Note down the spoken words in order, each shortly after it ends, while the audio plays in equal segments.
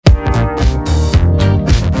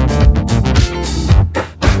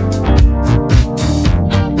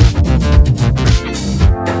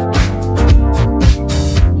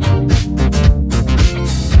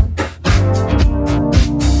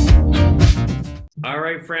All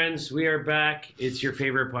right, friends, we are back. It's your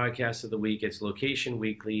favorite podcast of the week. It's Location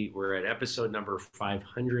Weekly. We're at episode number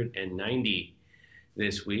 590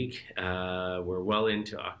 this week. We're well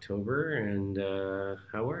into October. And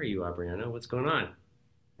how are you, Aubriana? What's going on?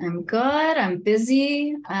 I'm good. I'm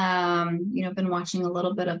busy. Been watching a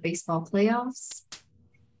little bit of baseball playoffs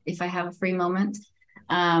if I have a free moment.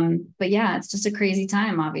 But yeah, it's just a crazy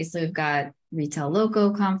time. Obviously, we've got Retail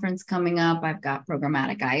Loco conference coming up. I've got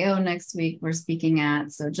Programmatic IO next week we're speaking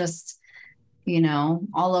at. So just,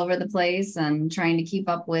 all over the place and trying to keep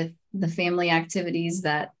up with the family activities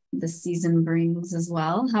that the season brings as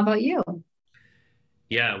well. How about you?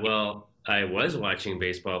 Yeah, well, I was watching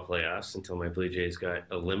baseball playoffs until my Blue Jays got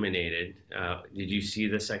eliminated. Did you see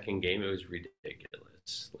the second game? It was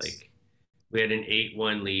ridiculous. Like, we had an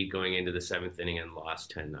 8-1 lead going into the seventh inning and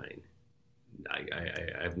lost 10-9. I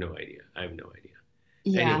have no idea. I have no idea.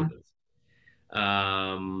 Yeah.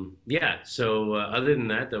 Anyways, yeah. So other than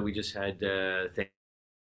that, though, we just had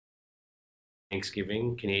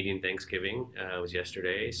Thanksgiving, Canadian Thanksgiving was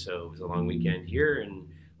yesterday. So it was a long weekend here and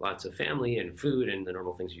lots of family and food and the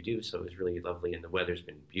normal things you do. So it was really lovely, and the weather's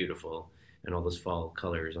been beautiful and all those fall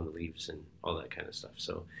colors on the leaves and all that kind of stuff.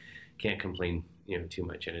 So can't complain, too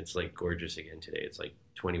much. And it's like gorgeous again today. It's like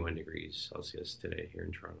 21 degrees Celsius today here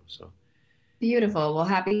in Toronto. So Beautiful. Well,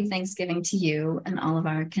 happy Thanksgiving to you and all of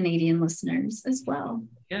our Canadian listeners as well.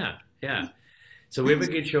 yeah, yeah. So we have a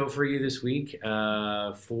good show for you this week.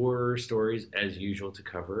 Four stories as usual to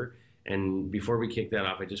cover. And before we kick that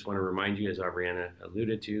off, I just want to remind you, as Aubriana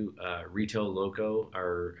alluded to, Retail Loco,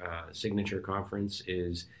 our signature conference,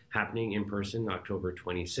 is happening in person October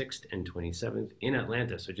 26th and 27th in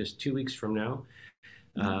Atlanta. So just 2 weeks from now,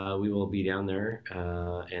 we will be down there.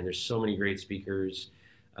 And there's so many great speakers.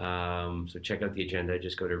 So check out the agenda.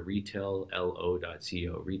 Just go to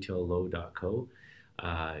retaillo.co, retaillo.co.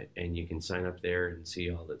 And you can sign up there and see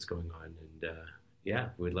all that's going on. And yeah,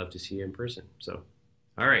 we'd love to see you in person. So,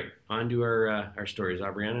 all right, on to our stories.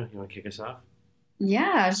 Aubriana, you want to kick us off?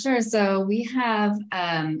 Yeah, sure. So we have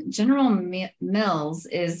General Mills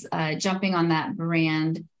is jumping on that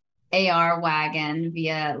brand AR wagon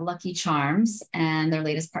via Lucky Charms and their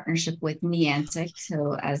latest partnership with Niantic.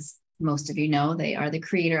 So as most of you know, they are the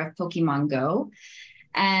creator of Pokemon Go.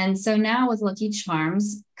 And so now with Lucky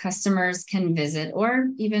Charms, customers can visit, or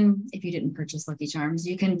even if you didn't purchase Lucky Charms,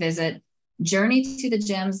 you can visit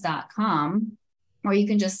journeytothegems.com, or you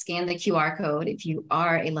can just scan the QR code if you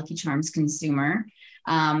are a Lucky Charms consumer.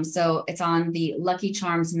 So it's on the Lucky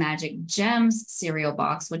Charms Magic Gems cereal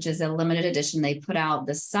box, which is a limited edition they put out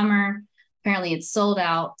this summer. Apparently it's sold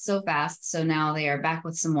out so fast, so now they are back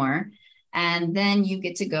with some more. And then you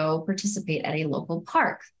get to go participate at a local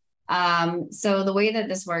park. So the way that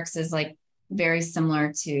this works is like very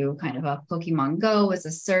similar to kind of a Pokemon Go. It's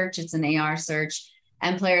a search, it's an AR search,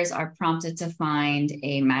 and players are prompted to find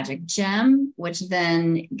a magic gem, which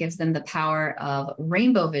then gives them the power of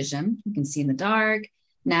rainbow vision. You can see in the dark,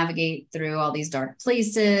 navigate through all these dark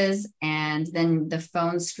places, and then the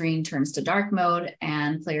phone screen turns to dark mode,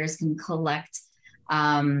 and players can collect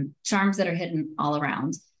charms that are hidden all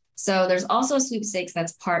around. So there's also a sweepstakes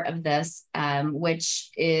that's part of this,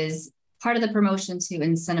 which is part of the promotion to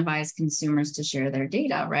incentivize consumers to share their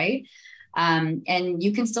data, right? And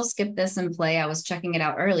you can still skip this and play. I was checking it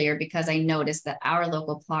out earlier because I noticed that our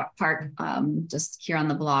local park, just here on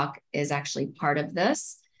the block, is actually part of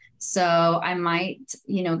this. So I might,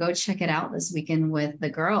 go check it out this weekend with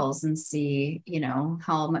the girls and see,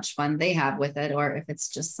 how much fun they have with it, or if it's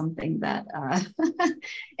just something that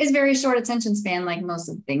is very short attention span, like most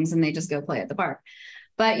of the things, and they just go play at the park.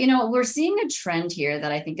 But, we're seeing a trend here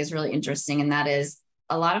that I think is really interesting, and that is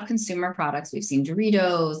a lot of consumer products. We've seen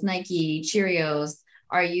Doritos, Nike, Cheerios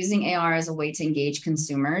are using AR as a way to engage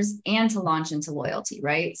consumers and to launch into loyalty,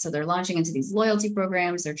 right? So they're launching into these loyalty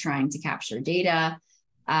programs. They're trying to capture data.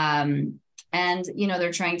 And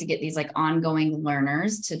they're trying to get these like ongoing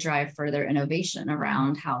learners to drive further innovation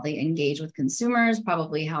around how they engage with consumers,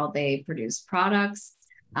 probably how they produce products.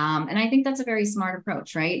 And I think that's a very smart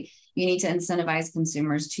approach, right? You need to incentivize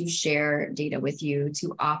consumers to share data with you,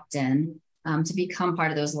 to opt in, to become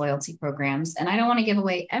part of those loyalty programs. And I don't want to give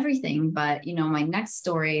away everything, but my next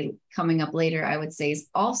story coming up later, I would say, is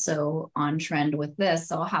also on trend with this.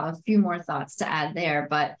 So I'll have a few more thoughts to add there,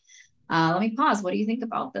 but let me pause. What do you think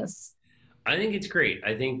about this? I think it's great.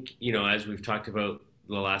 I think, as we've talked about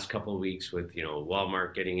the last couple of weeks with,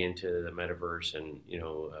 Walmart getting into the metaverse and,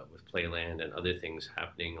 with Playland and other things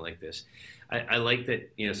happening like this, I like that,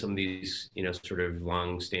 some of these, sort of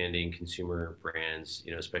long-standing consumer brands,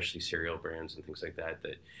 especially cereal brands and things like that,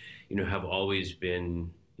 that, have always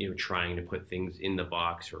been, trying to put things in the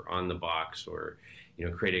box or on the box, or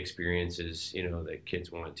create experiences that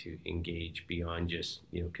kids want to engage beyond just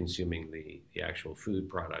consuming the actual food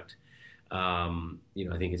product. I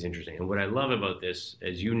think it's interesting. And what I love about this,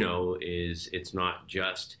 as you know, is it's not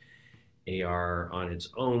just AR on its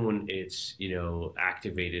own. It's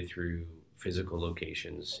activated through physical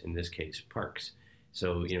locations, in this case parks.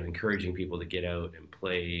 So encouraging people to get out and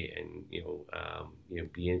play and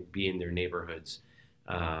be in their neighborhoods,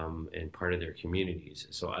 and part of their communities.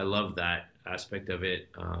 So I love that aspect of it.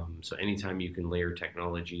 So anytime you can layer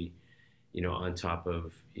technology on top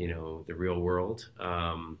of the real world,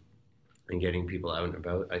 and getting people out and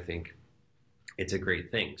about, I think it's a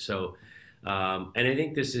great thing. So and I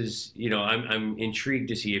think this is, I'm intrigued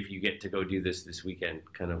to see if you get to go do this weekend,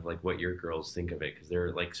 kind of like what your girls think of it, because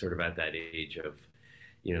they're like sort of at that age of,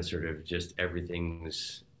 sort of just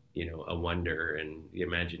everything's, a wonder, and the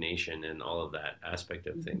imagination and all of that aspect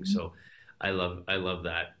of things. So I love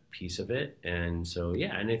that piece of it. And so,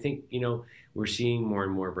 yeah, and I think, we're seeing more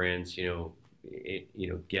and more brands,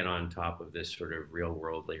 get on top of this sort of real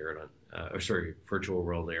world layer virtual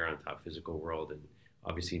world layer on top of physical world. And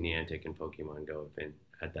obviously Niantic and Pokemon Go have been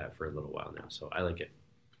at that for a little while now. So I like it.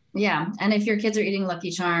 Yeah. And if your kids are eating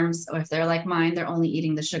Lucky Charms, or if they're like mine, they're only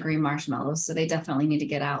eating the sugary marshmallows. So they definitely need to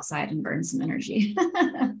get outside and burn some energy.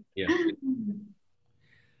 Yeah.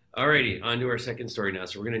 Alrighty, on to our second story now.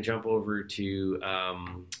 So we're going to jump over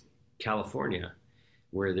to California,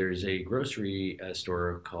 where there's a grocery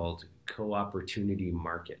store called Co-Opportunity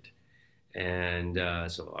Market. And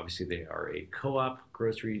so obviously they are a co-op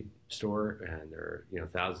grocery store, and there are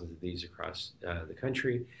thousands of these across the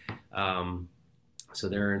country. So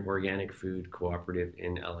they're an organic food cooperative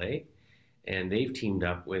in LA, and they've teamed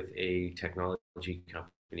up with a technology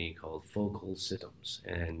company called Focal Systems,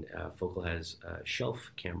 and Focal has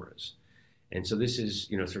shelf cameras. And so this is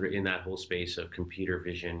sort of in that whole space of computer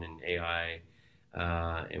vision and AI,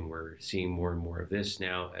 and we're seeing more and more of this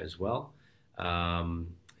now as well.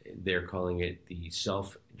 They're calling it the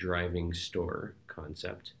self-driving store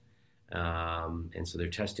concept. And so they're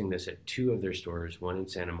testing this at two of their stores, one in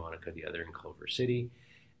Santa Monica, the other in Culver City.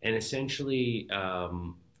 And essentially,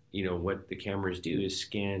 what the cameras do is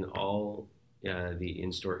scan all the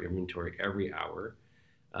in-store inventory every hour,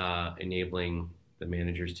 enabling the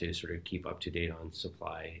managers to sort of keep up to date on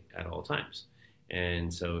supply at all times.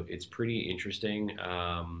 And so it's pretty interesting,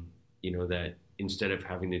 that instead of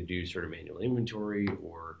having to do sort of manual inventory,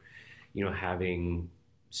 or, having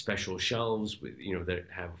special shelves with, that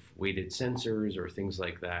have weighted sensors or things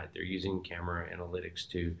like that, they're using camera analytics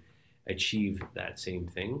to achieve that same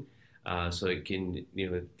thing. So it can,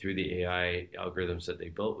 through the AI algorithms that they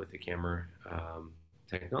built with the camera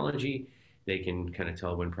technology, they can kind of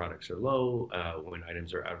tell when products are low, when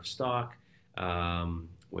items are out of stock,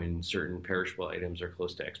 when certain perishable items are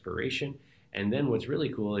close to expiration. And then what's really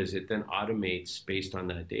cool is it then automates, based on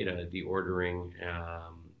that data, the ordering,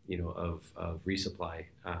 of resupply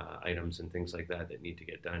items and things like that need to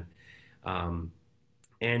get done.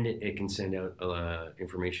 And it can send out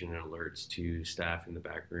information and alerts to staff in the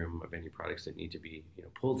back room of any products that need to be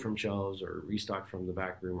pulled from shelves or restocked from the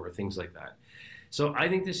back room, or things like that. So I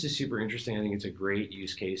think this is super interesting. I think it's a great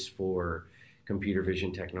use case for computer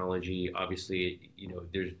vision technology. Obviously,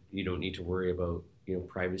 you don't need to worry about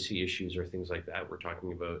privacy issues or things like that. We're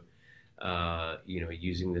talking about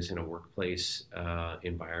using this in a workplace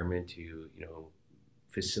environment to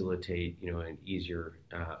facilitate an easier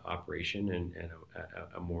operation and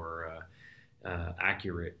a more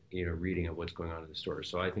accurate reading of what's going on in the store.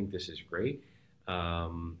 So I think this is great,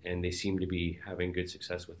 and they seem to be having good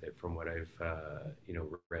success with it from what I've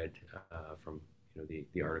read from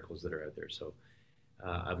the articles that are out there. So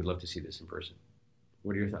I would love to see this in person.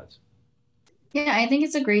 What are your thoughts? Yeah, I think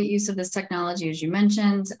it's a great use of this technology, as you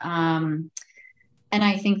mentioned. And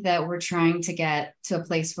I think that we're trying to get to a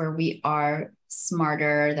place where we are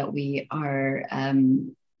smarter, that we are,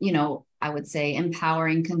 I would say,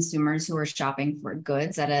 empowering consumers who are shopping for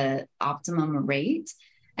goods at an optimum rate.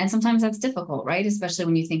 And sometimes that's difficult, right? Especially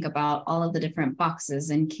when you think about all of the different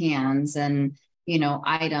boxes and cans and,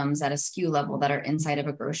 items at a SKU level that are inside of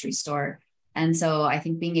a grocery store. And so I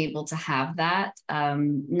think being able to have that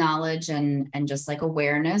knowledge and just like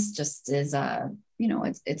awareness just is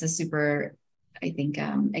it's a super, I think,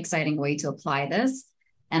 exciting way to apply this.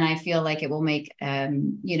 And I feel like it will make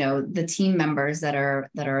the team members that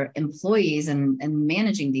are employees and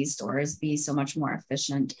managing these stores be so much more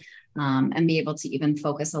efficient, and be able to even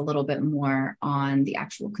focus a little bit more on the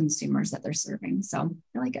actual consumers that they're serving. So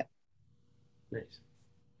I like it. Nice.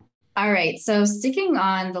 All right. So sticking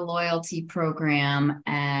on the loyalty program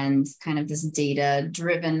and kind of this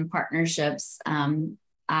data-driven partnerships, I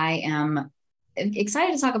am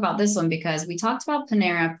excited to talk about this one because we talked about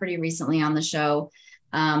Panera pretty recently on the show,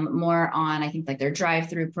 more on, I think, like their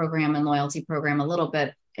drive-through program and loyalty program a little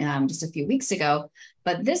bit just a few weeks ago.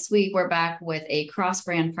 But this week, we're back with a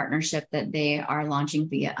cross-brand partnership that they are launching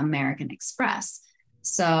via American Express.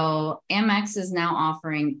 So Amex is now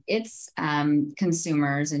offering its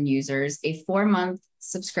consumers and users a 4-month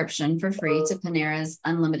subscription for free to Panera's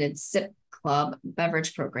Unlimited Sip Club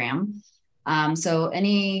beverage program. So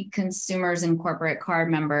any consumers and corporate card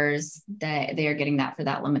members, that they are getting that for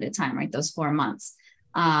that limited time, right? Those 4 months.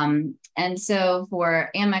 And so for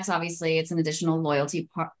Amex, obviously, it's an additional loyalty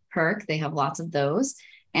perk. They have lots of those.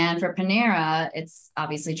 And for Panera, it's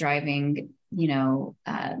obviously driving,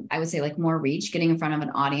 I would say like more reach, getting in front of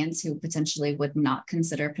an audience who potentially would not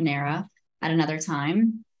consider Panera at another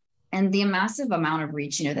time. And the massive amount of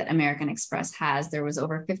reach, that American Express has. There was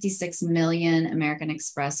over 56 million American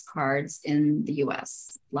Express cards in the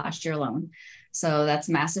US last year alone. So that's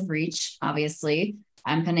massive reach, obviously.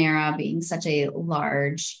 And Panera being such a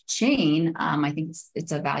large chain, I think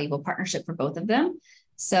it's a valuable partnership for both of them.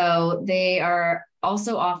 So they are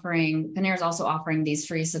also Panera's also offering these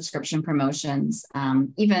free subscription promotions,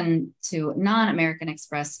 even to non-American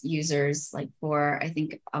Express users, like for, I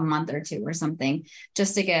think, a month or two or something,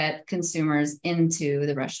 just to get consumers into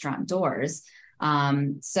the restaurant doors.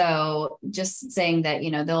 So just saying that,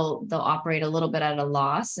 they'll operate a little bit at a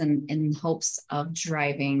loss and in hopes of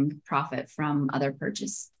driving profit from other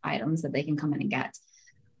purchase items that they can come in and get.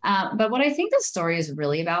 But what I think the story is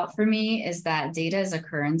really about for me is that data is a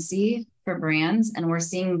currency for brands, and we're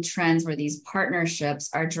seeing trends where these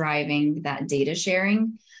partnerships are driving that data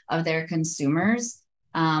sharing of their consumers.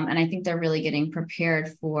 And I think they're really getting prepared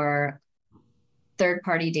for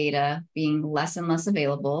third-party data being less and less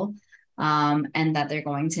available, and that they're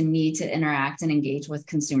going to need to interact and engage with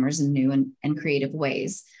consumers in new and creative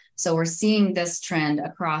ways. So we're seeing this trend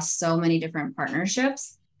across so many different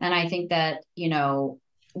partnerships. And I think that,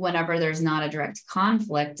 whenever there's not a direct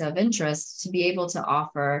conflict of interest, to be able to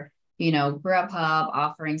offer, Grubhub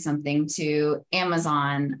offering something to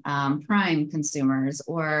Amazon Prime consumers,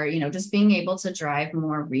 or, just being able to drive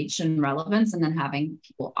more reach and relevance, and then having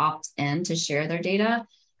people opt in to share their data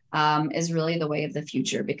is really the way of the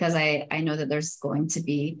future. Because I know that there's going to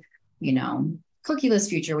be, cookieless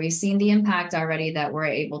future. We've seen the impact already that we're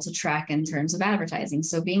able to track in terms of advertising.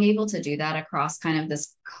 So being able to do that across kind of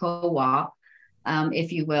this co-op,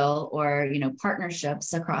 if you will, or,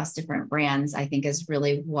 partnerships across different brands, I think is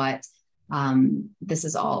really what this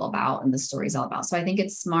is all about and the story is all about. So I think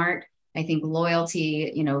it's smart. I think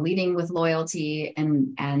loyalty, leading with loyalty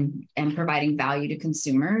and providing value to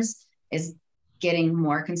consumers is getting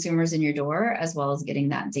more consumers in your door, as well as getting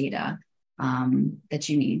that data that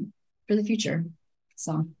you need for the future.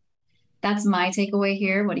 So that's my takeaway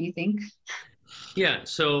here. What do you think? Yeah,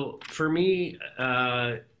 so for me,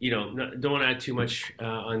 don't want to add too much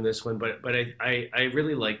on this one, but I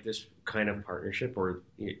really like this kind of partnership, or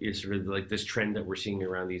is sort of like this trend that we're seeing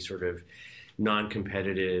around these sort of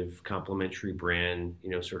non-competitive, complementary brand,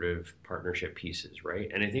 sort of partnership pieces,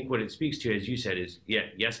 right? And I think what it speaks to, as you said, is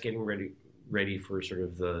yes, getting ready for sort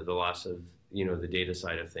of the loss of the data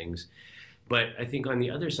side of things, but I think on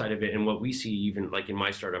the other side of it, and what we see even like in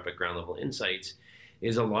my startup at Ground Level Insights,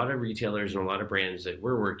 is a lot of retailers and a lot of brands that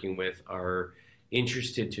we're working with are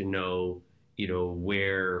interested to know,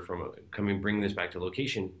 where bring this back to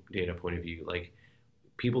location data point of view, like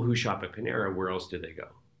people who shop at Panera, where else do they go?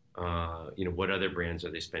 What other brands are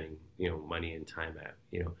they spending, money and time at?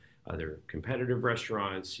 Other competitive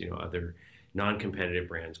restaurants, other non-competitive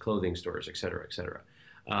brands, clothing stores, et cetera, et cetera.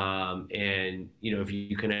 And if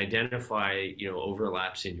you can identify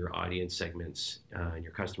overlaps in your audience segments and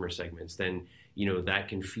your customer segments, then that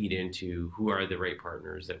can feed into who are the right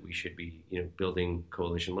partners that we should be building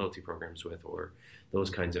coalition loyalty programs with, or those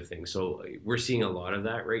kinds of things. So we're seeing a lot of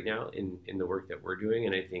that right now in the work that we're doing,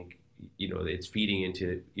 and I think it's feeding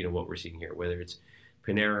into what we're seeing here, whether it's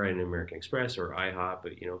Panera and American Express, or IHOP,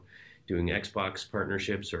 doing Xbox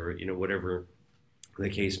partnerships, or whatever the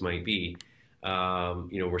case might be.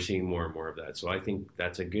 We're seeing more and more of that. So I think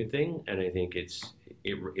that's a good thing, and I think it's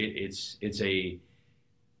a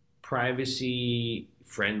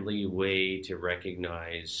privacy-friendly way to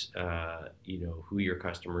recognize, who your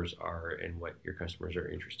customers are and what your customers are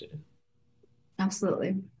interested in.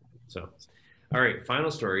 Absolutely. So, all right, final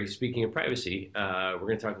story. Speaking of privacy, we're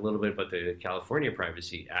going to talk a little bit about the California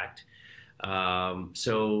Privacy Act.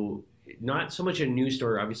 So not so much a news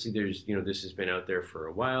story. Obviously, there's, this has been out there for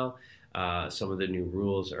a while. Some of the new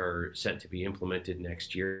rules are set to be implemented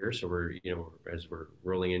next year. So we're, as we're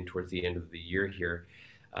rolling in towards the end of the year here,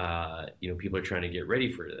 people are trying to get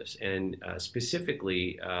ready for this. And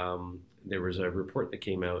specifically, there was a report that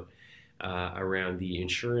came out around the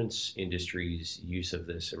insurance industry's use of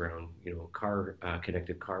this around, car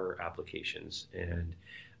connected car applications and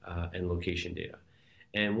location data.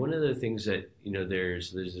 And one of the things that,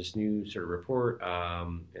 there's this new sort of report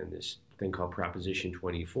and this thing called Proposition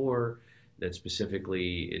 24 that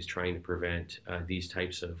specifically is trying to prevent these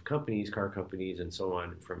types of companies, car companies, and so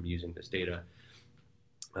on, from using this data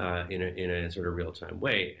in a sort of real-time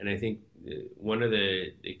way. And I think one of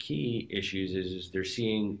the key issues is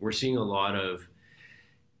we're seeing a lot of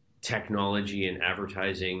technology and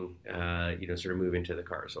advertising, sort of move into the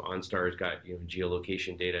car. So OnStar's got,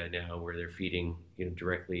 geolocation data now where they're feeding,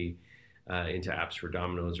 directly into apps for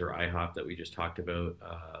Domino's or IHOP that we just talked about,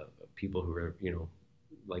 people who are,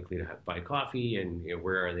 likely to buy coffee and,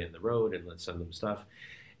 where are they on the road, and let's send them stuff.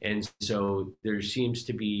 And so there seems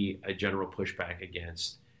to be a general pushback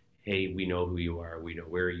against, hey, we know who you are, we know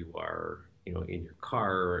where you are, in your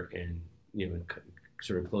car, and,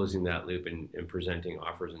 sort of closing that loop and presenting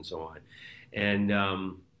offers and so on. And,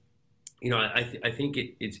 I think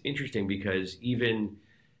it's interesting because even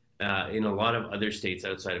in a lot of other states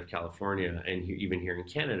outside of California and even here in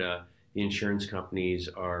Canada, the insurance companies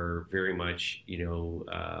are very much,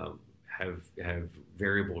 have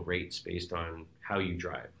variable rates based on how you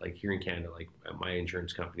drive. Like here in Canada, like my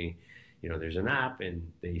insurance company, there's an app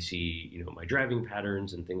and they see, my driving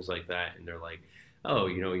patterns and things like that. And they're like, oh,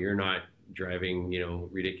 you're not driving,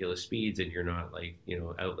 ridiculous speeds, and you're not like,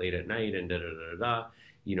 out late at night and da da da da.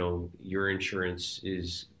 Your insurance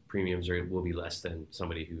premiums will be less than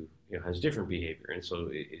somebody who has different behavior, and so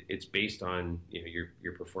it's based on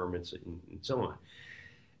your performance and so on.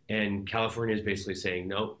 And California is basically saying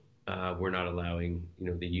no, we're not allowing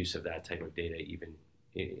the use of that type of data even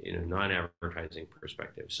in a non-advertising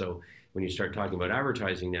perspective. So when you start talking about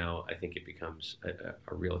advertising now, I think it becomes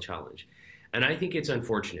a real challenge. And I think it's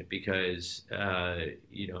unfortunate because,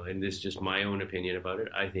 and this is just my own opinion about it,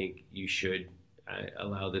 I think you should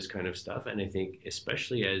allow this kind of stuff. And I think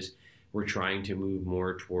especially as we're trying to move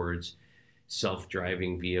more towards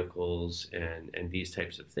self-driving vehicles and these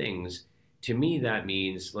types of things, to me that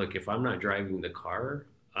means, look, if I'm not driving the car,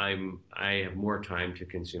 I have more time to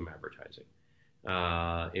consume advertising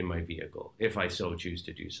in my vehicle, if I so choose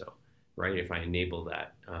to do so. Right, if I enable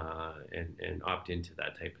that and opt into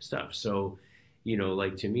that type of stuff. So,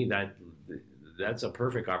 like to me, that's a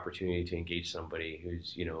perfect opportunity to engage somebody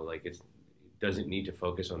who's, it doesn't need to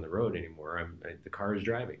focus on the road anymore. The car is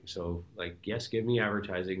driving. So, like, yes, give me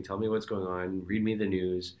advertising, tell me what's going on, read me the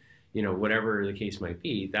news, whatever the case might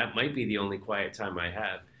be. That might be the only quiet time I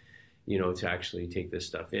have, to actually take this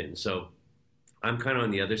stuff in. So, I'm kind of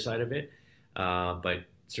on the other side of it, but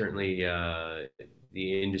certainly.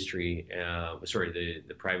 The industry,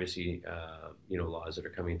 the privacy, laws that are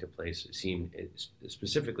coming into place seem,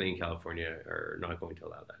 specifically in California, are not going to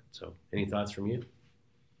allow that. So, any thoughts from you?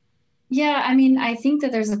 Yeah, I mean, I think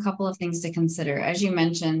that there's a couple of things to consider. As you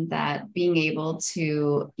mentioned, that being able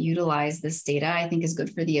to utilize this data, I think, is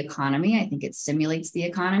good for the economy. I think it stimulates the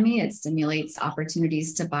economy. It stimulates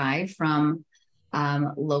opportunities to buy from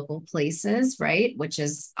local places, right? Which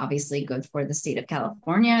is obviously good for the state of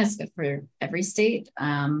California. It's good for every state.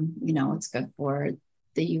 It's good for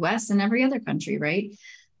the US and every other country, right?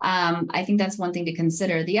 I think that's one thing to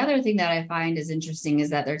consider. The other thing that I find is interesting is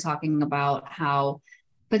that they're talking about how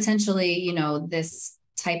potentially, this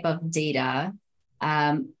type of data,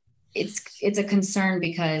 it's a concern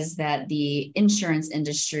because that the insurance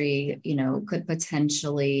industry, could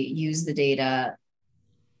potentially use the data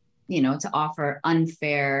to offer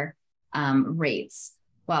unfair rates.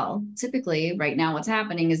 Well, typically right now what's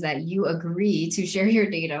happening is that you agree to share your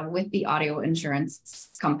data with the auto insurance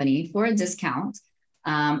company for a discount,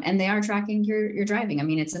 and they are tracking your driving. I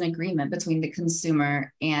mean, it's an agreement between the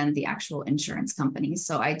consumer and the actual insurance company.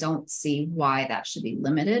 So I don't see why that should be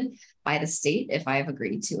limited by the state if I've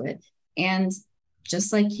agreed to it. And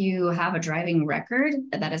just like you have a driving record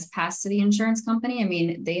that is passed to the insurance company, I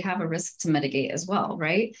mean, they have a risk to mitigate as well,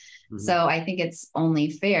 right? Mm-hmm. So I think it's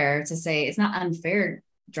only fair to say it's not unfair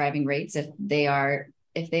driving rates if they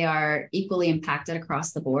are equally impacted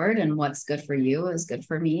across the board, and what's good for you is good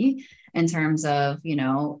for me in terms of,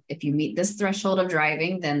 if you meet this threshold of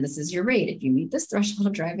driving, then this is your rate. If you meet this threshold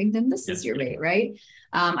of driving, then this is your rate, right?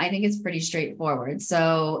 I think it's pretty straightforward.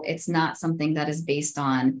 So it's not something that is based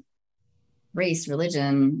on race,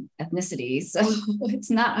 religion, ethnicity. So it's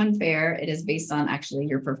not unfair. It is based on actually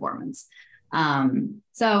your performance.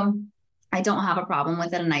 So I don't have a problem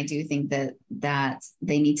with it, and I do think that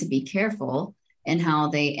they need to be careful in how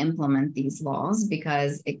they implement these laws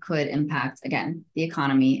because it could impact, again, the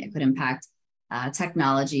economy. It could impact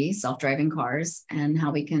technology, self-driving cars, and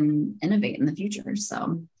how we can innovate in the future.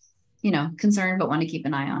 So, concerned, but want to keep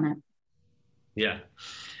an eye on it. Yeah.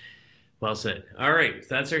 Well said. All right,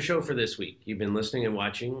 that's our show for this week. You've been listening and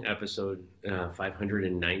watching episode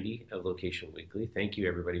 590 of Location Weekly. Thank you,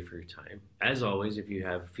 everybody, for your time. As always, if you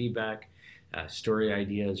have feedback, story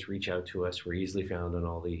ideas, reach out to us. We're easily found on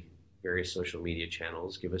all the various social media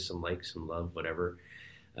channels. Give us some likes, some love, whatever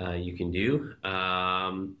you can do.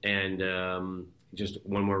 Just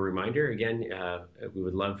one more reminder again, we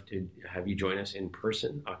would love to have you join us in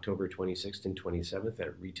person October 26th and 27th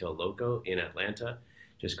at Retail Loco in Atlanta.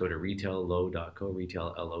 Just go to retaillo.co,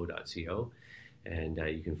 retaillo.co, and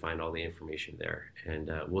you can find all the information there.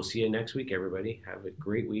 And we'll see you next week, everybody. Have a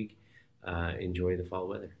great week. Enjoy the fall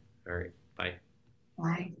weather. All right. Bye.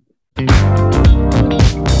 Bye.